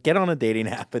rehab. Like, get on a dating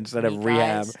app instead of Meet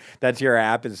rehab. guys. That's your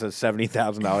app. It's a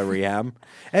 $70,000 rehab.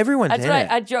 Everyone's That's in what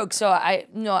it. I joke. So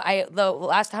the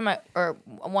last time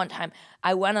one time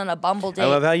I went on a Bumble date. I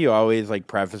love how you always like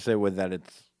preface it with that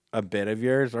it's a bit of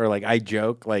yours, or like I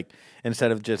joke like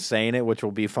instead of just saying it, which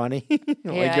will be funny.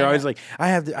 Like you're always like,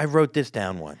 I wrote this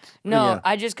down once. No,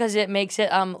 I just because it makes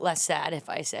it less sad if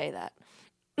I say that.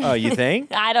 Oh, you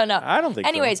think? I don't know. I don't think.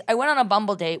 Anyways, so. I went on a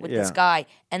Bumble date with this guy,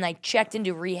 and I checked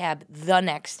into rehab the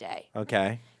next day.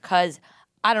 Okay. Because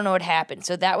I don't know what happened.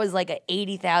 So that was like an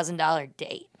 $80,000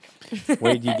 date.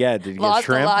 What did you get? Did you Lost get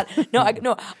shrimp? a lot. No, I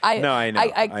know. I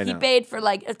know. He paid for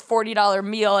like a $40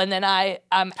 meal, and then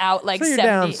I'm out like so you're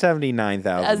 70. down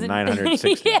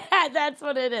 $79,960. Yeah, that's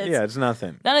what it is. Yeah, it's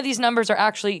nothing. None of these numbers are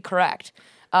actually correct.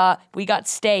 We got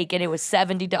steak, and it was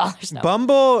 $70. No.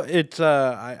 Bumble, it's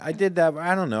I did that. But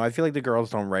I don't know. I feel like the girls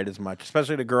don't write as much,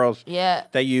 especially the girls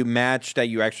that you match that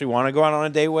you actually want to go out on a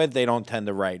date with. They don't tend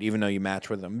to write, even though you match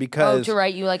with them, because to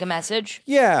write you like a message.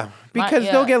 Yeah, because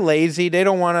they'll get lazy. They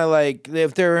don't want to like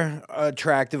if they're an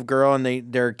attractive girl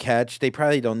and they're a catch. They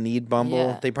probably don't need Bumble.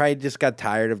 Yeah. They probably just got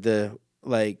tired of the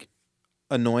like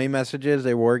annoying messages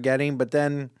they were getting. But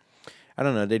then I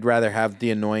don't know. They'd rather have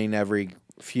the annoying every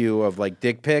few of like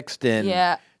dick pics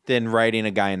than writing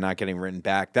a guy and not getting written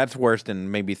back. That's worse than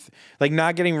maybe like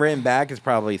not getting written back is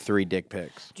probably 3 dick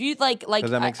pics. Do you like Does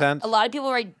that make sense? A lot of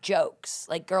people write jokes.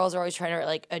 Like girls are always trying to write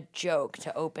like a joke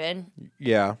to open.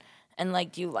 Yeah. And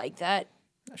like, do you like that?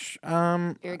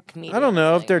 You're a comedian. I don't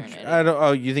know if like,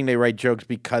 they're. You think they write jokes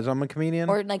because I'm a comedian?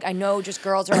 Or like I know just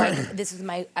girls are like this is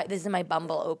my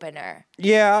Bumble opener.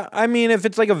 Yeah, I mean if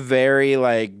it's like a very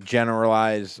like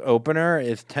generalized opener,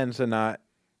 it tends to not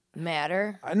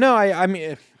matter. No, I mean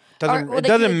it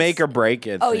doesn't make or break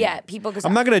it. Oh yeah, people. Cause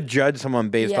I'm not gonna judge someone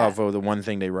based off of the one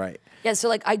thing they write. Yeah, so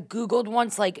like I googled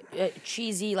once like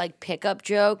cheesy like pickup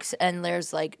jokes, and they're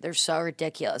so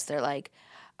ridiculous. They're like,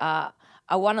 I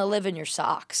want to live in your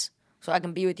socks so I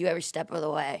can be with you every step of the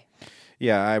way.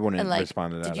 Yeah, I wouldn't And like,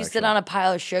 respond to that. Did you sit on a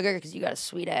pile of sugar because you got a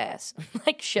sweet ass?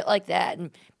 Like shit like that.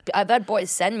 And I've had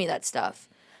boys send me that stuff.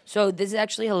 So this is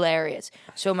actually hilarious.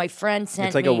 So my friend sent me...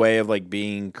 It's like a way of like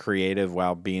being creative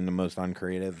while being the most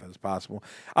uncreative as possible.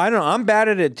 I don't know. I'm bad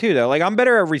at it too, though. Like I'm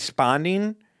better at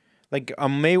responding. Like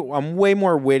I'm way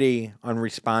more witty on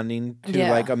responding to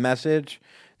like a message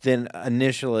than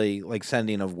initially like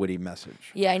sending a witty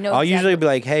message. Yeah, I know. I'll usually be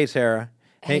like, "Hey, Sarah."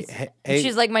 Hey.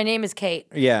 She's like, "My name is Kate."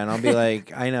 Yeah, and I'll be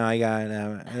like, "I know, I got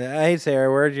it. Hey,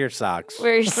 Sarah, where's your socks?"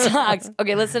 Where are your socks?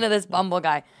 Okay, listen to this Bumble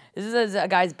guy. This is a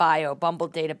guy's bio. Bumble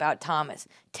date about Thomas,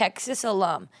 Texas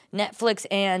alum, Netflix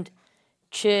and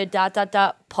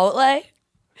Chipotle.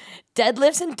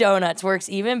 Deadlifts and donuts works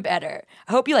even better.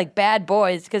 I hope you like bad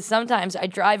boys because sometimes I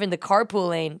drive in the carpool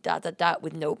lane.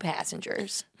 With no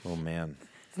passengers. Oh man.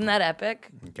 Isn't that epic?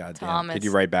 God Thomas. damn. Did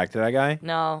you write back to that guy?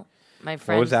 No. My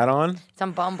friend. What was that on? It's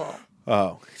on Bumble.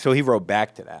 Oh, so he wrote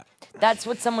back to that. That's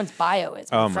what someone's bio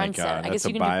is. My my friend God, said it. I guess that's you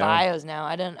a can do bio? bios now.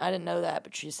 I didn't know that,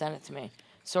 but she sent it to me.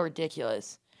 So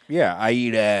ridiculous. Yeah, I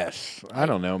eat ass. I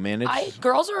don't know, man.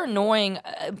 Girls are annoying.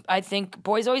 I think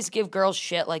boys always give girls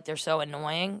shit like they're so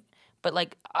annoying. But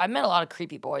like I've met a lot of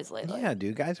creepy boys lately. Yeah,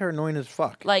 dude, guys are annoying as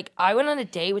fuck. Like I went on a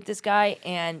date with this guy,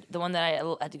 and the one that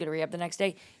I had to go to rehab the next day.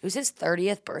 It was his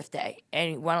 30th birthday, and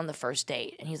he went on the first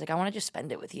date, and he's like, "I want to just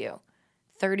spend it with you."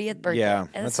 30th birthday. Yeah,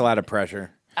 and that's a lot of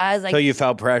pressure. I was like, so you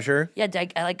felt pressure? Yeah,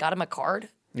 I like got him a card.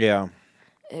 Yeah.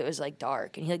 It was like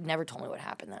dark, and he like never told me what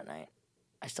happened that night.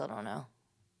 I still don't know.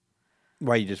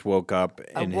 Why you just woke up?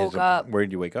 Where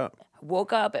did you wake up?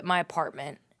 Woke up at my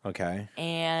apartment. Okay.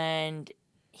 And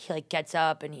he like gets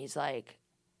up and he's like,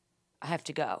 I have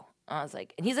to go. And I was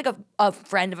like, and he's like a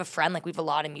friend of a friend. Like we have a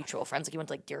lot of mutual friends. Like he went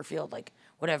to like Deerfield, like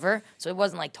whatever. So it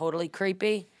wasn't like totally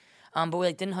creepy. But we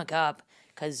like didn't hook up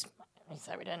because he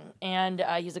said we didn't. And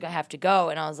he's like, I have to go.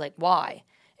 And I was like, why?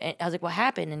 And I was like, what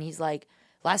happened? And he's like,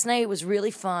 last night it was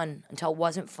really fun until it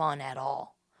wasn't fun at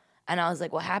all. And I was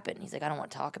like, what happened? He's like, I don't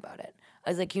want to talk about it. I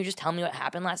was like, can you just tell me what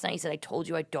happened last night? He said, I told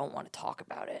you I don't want to talk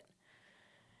about it.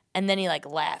 And then he like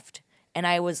left. And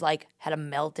I was like, had a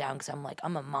meltdown because I'm like,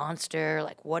 I'm a monster.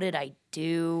 Like, what did I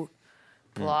do?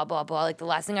 Blah, blah, blah. Like, the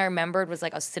last thing I remembered was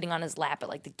like I was sitting on his lap at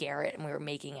like the Garret and we were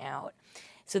making out.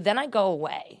 So then I go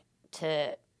away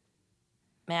to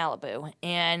Malibu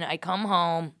and I come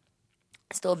home.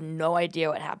 I still have no idea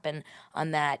what happened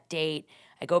on that date.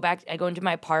 I go into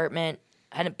my apartment.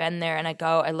 I hadn't been there, and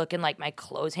I look in like my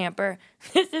clothes hamper.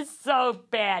 This is so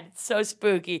bad. It's so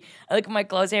spooky. I look at my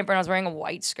clothes hamper, and I was wearing a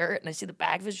white skirt, and I see the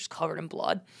back of it just covered in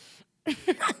blood.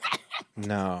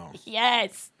 No.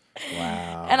 Yes.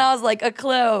 Wow. And I was like, a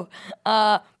clue.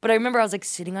 But I remember I was like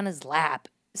sitting on his lap.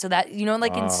 So that, you know,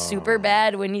 like in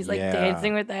Superbad when he's like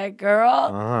dancing with that girl.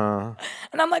 Uh-huh.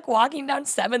 And I'm like walking down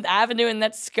 7th Avenue in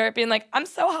that skirt being like, I'm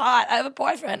so hot. I have a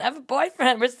boyfriend.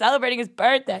 We're celebrating his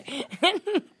birthday.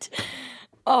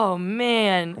 Oh,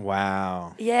 man.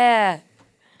 Wow. Yeah.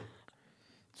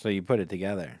 So you put it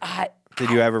together. Did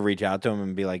you ever reach out to him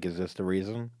and be like, is this the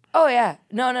reason? Oh, yeah.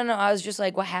 No. I was just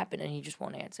like, what happened? And he just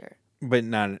won't answer. But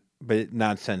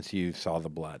not since you saw the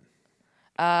blood.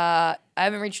 I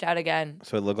haven't reached out again.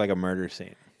 So it looked like a murder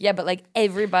scene. Yeah, but like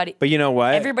everybody. But you know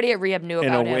what? Everybody at rehab knew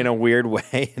about him. In a weird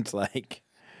way, it's like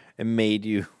it made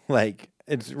you like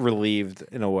it's relieved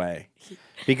in a way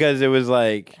because it was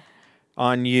like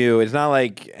on you. It's not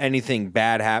like anything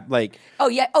bad happened. Like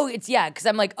because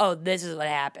I'm like, oh, this is what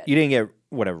happened. you didn't get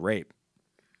a rape.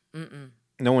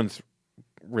 No one's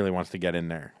really wants to get in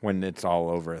there when it's all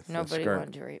over. Nobody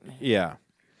wanted to rape me. Yeah,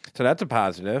 so that's a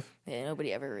positive. Yeah,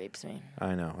 nobody ever rapes me.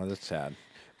 I know. Well, that's sad.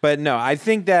 But no, I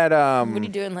think that. What are you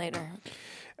doing later?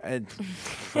 I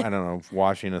don't know,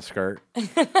 washing a skirt.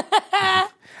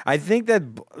 I think that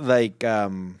like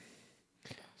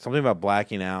something about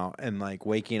blacking out and like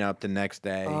waking up the next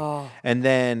day, and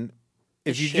then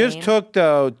if you just took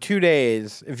 2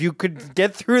 days, if you could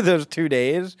get through those 2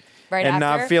 days, and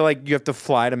not feel like you have to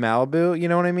fly to Malibu, you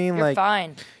know what I mean? You're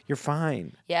fine. You're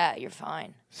fine. Yeah, you're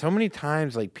fine. So many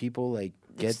times, like people like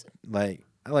get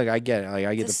I get it. Like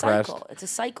I get depressed. It's a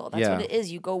cycle. That's what it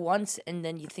is. You go once and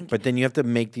then you think. But then you have to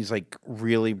make these like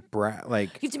really you have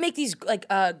to make these like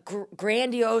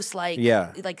grandiose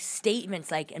like statements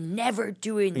like I'm never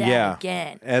doing that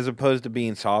again. As opposed to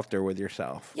being softer with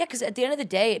yourself. Yeah, because at the end of the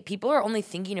day, people are only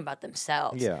thinking about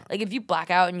themselves. Yeah. Like if you black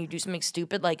out and you do something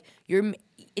stupid, like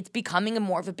it's becoming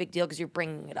more of a big deal because you're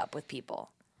bringing it up with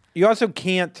people. You also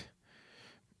can't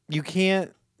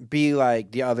be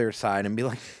like the other side and be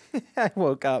like, I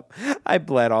woke up, I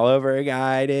bled all over a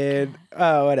guy, dude.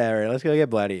 Oh, whatever. Let's go get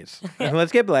bloodies.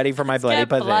 Let's get bloody for my bloody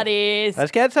pussy. Bloodies.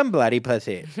 Let's get some bloody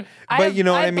pussy. But you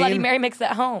know what I mean? Bloody Mary mix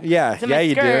at home. Yeah,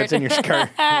 you do. It's in your skirt.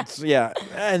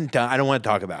 And I don't want to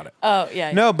talk about it. Oh,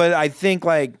 yeah. No, but I think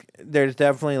like there's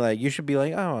definitely like you should be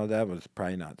like, oh, that was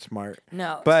probably not smart.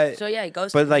 No. But so yeah, it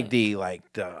goes. But like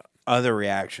the other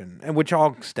reaction, and which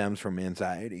all stems from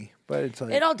anxiety. But it's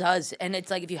like it all does, and it's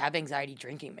like if you have anxiety,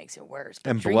 drinking makes it worse. But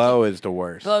and blow is the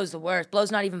worst. Blow's the worst.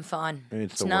 Blow's not even fun.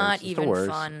 It's not even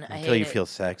fun. Until you feel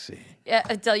sexy. Yeah,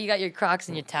 until you got your Crocs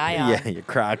and your tie on. Yeah, your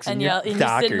Crocs and your you're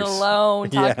Dockers. sitting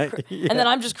alone. Yeah. And then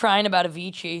I'm just crying about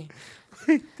Avicii.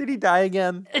 Did he die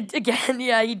again? Again,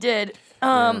 yeah, he did.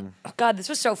 God, this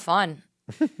was so fun.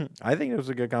 I think it was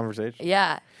a good conversation.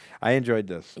 Yeah. I enjoyed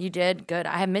this. You did? Good.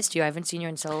 I have missed you. I haven't seen you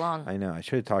in so long. I know. I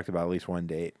should have talked about at least one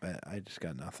date, but I just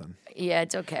got nothing. Yeah,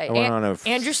 it's okay. I went on a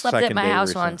Andrew slept at my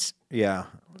house once. Yeah.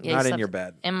 Not in your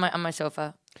bed. On my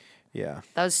sofa. Yeah.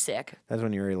 That was sick. That's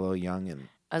when you were a little young and...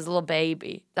 I was a little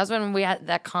baby. That's when we had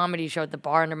that comedy show at the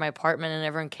bar under my apartment and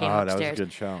everyone came upstairs. That was a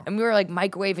good show. And we were like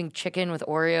microwaving chicken with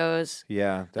Oreos.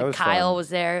 Yeah, that was Kyle fun. was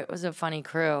there. It was a funny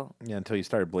crew. Yeah, until you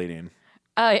started bleeding.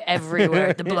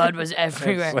 Everywhere. The blood was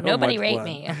everywhere. So Nobody raped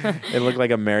me. It looked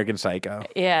like American Psycho.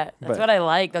 Yeah, that's what I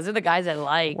like. Those are the guys I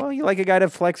like. Well, you like a guy that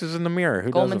flexes in the mirror. Who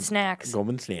Goldman doesn't? snacks.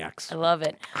 Goldman snacks. I love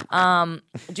it.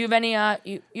 Do you have any?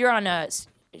 You're on a.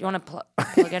 You want to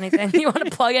plug anything? You want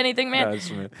to plug anything, man?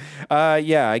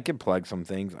 Yeah, I could plug some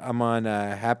things. I'm on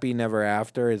Happy Never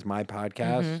After is my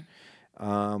podcast.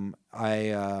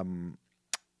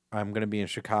 I'm going to be in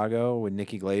Chicago with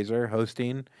Nikki Glazer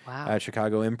hosting at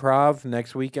Chicago Improv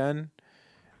next weekend.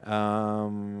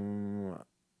 And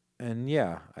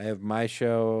yeah, I have my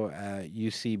show at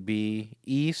UCB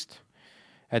East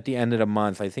at the end of the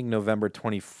month. I think November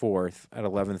 24th at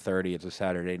 11:30. It's a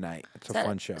Saturday night. It's a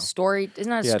fun show. Story? Isn't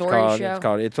that a story show? It's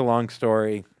called It's a Long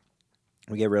Story.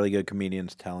 We get really good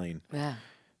comedians telling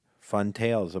fun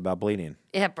tales about bleeding.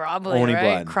 Yeah, probably. Only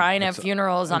right? blood. Crying at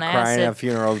funerals on acid. Crying at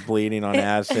funerals, bleeding on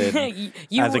acid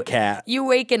as a cat. You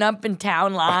waking up in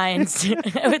town lines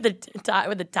with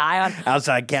the tie on.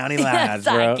 Outside county lines,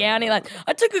 bro. County lines.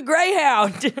 I took a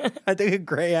Greyhound.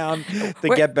 To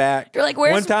get back. You're like,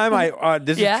 where's... One time,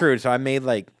 this is true, so I made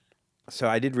so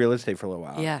I did real estate for a little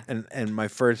while. Yeah. And my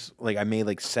first, I made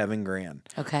 $7,000.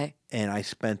 Okay. And I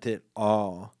spent it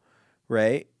all.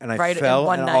 Right? And I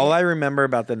fell, and all I remember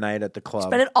about the night at the club.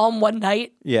 Spent it all in one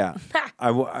night? Yeah.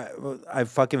 I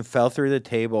fucking fell through the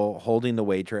table holding the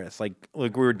waitress. Like we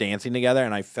were dancing together,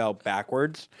 and I fell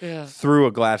backwards through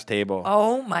a glass table.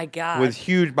 Oh, my God. With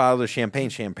huge bottles of champagne.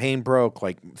 Champagne broke,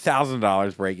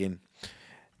 $1,000 breaking.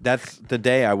 That's the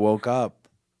day I woke up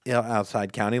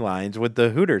outside county lines with the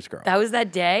Hooters girl. That was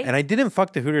that day? And I didn't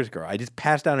fuck the Hooters girl. I just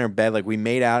passed out in her bed. We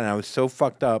made out, and I was so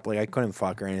fucked up. I couldn't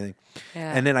fuck or anything.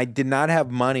 Yeah. And then I did not have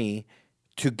money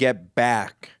to get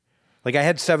back. I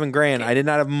had $7,000. I did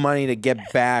not have money to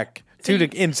get back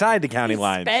inside the county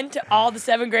lines. Spent all the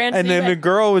 $7,000. And then the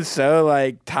girl was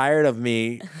so tired of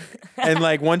me And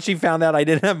like once she found out I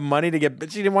didn't have money to get,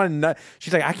 but she didn't want to.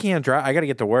 She's like, I can't drive. I got to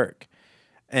get to work.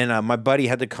 And my buddy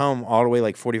had to come all the way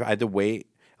like 45. I had to wait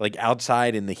like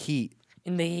outside in the heat.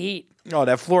 In the heat. Oh,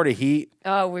 that Florida heat.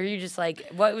 Oh, were you just like,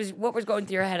 what was going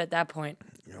through your head at that point?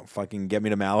 Fucking get me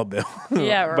to Malibu.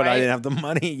 Yeah, right. But I didn't have the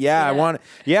money.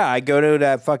 I go to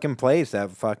that fucking place,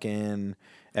 that fucking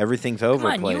everything's over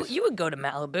place. Come on, you would go to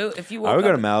Malibu if you woke up. I would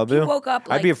go to Malibu. If you woke up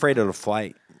I'd be afraid of the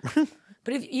flight.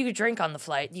 But if you could drink on the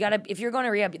flight, if you're going to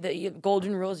rehab, the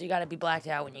golden rules, you got to be blacked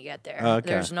out when you get there. Okay.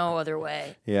 There's no other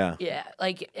way. Yeah. Yeah,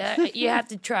 like you have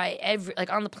to try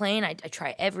on the plane. I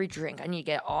try every drink. I need to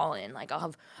get all in. Like I'll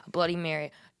have a Bloody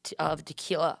Mary. I'll have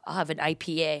tequila. I'll have an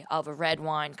IPA. I'll have a red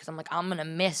wine because I'm like, I'm gonna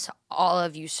miss all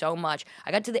of you so much.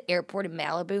 I got to the airport in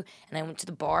Malibu and I went to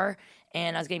the bar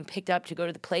and I was getting picked up to go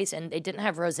to the place and they didn't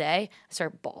have rosé. I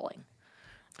started bawling.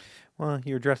 Well,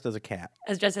 you were dressed as a cat.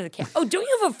 I was dressed as a cat. Oh, don't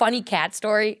you have a funny cat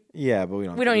story? Yeah, but we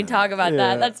don't need to talk about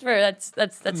that. That's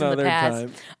in the past.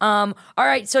 Time. All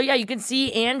right, so yeah, you can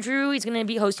see Andrew. He's gonna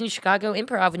be hosting Chicago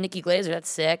Improv with Nikki Glazer. That's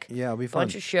sick. Yeah, it'll be fun.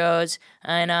 Bunch of shows,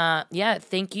 and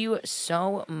thank you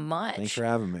so much. Thanks for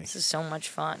having me. This is so much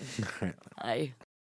fun. Bye.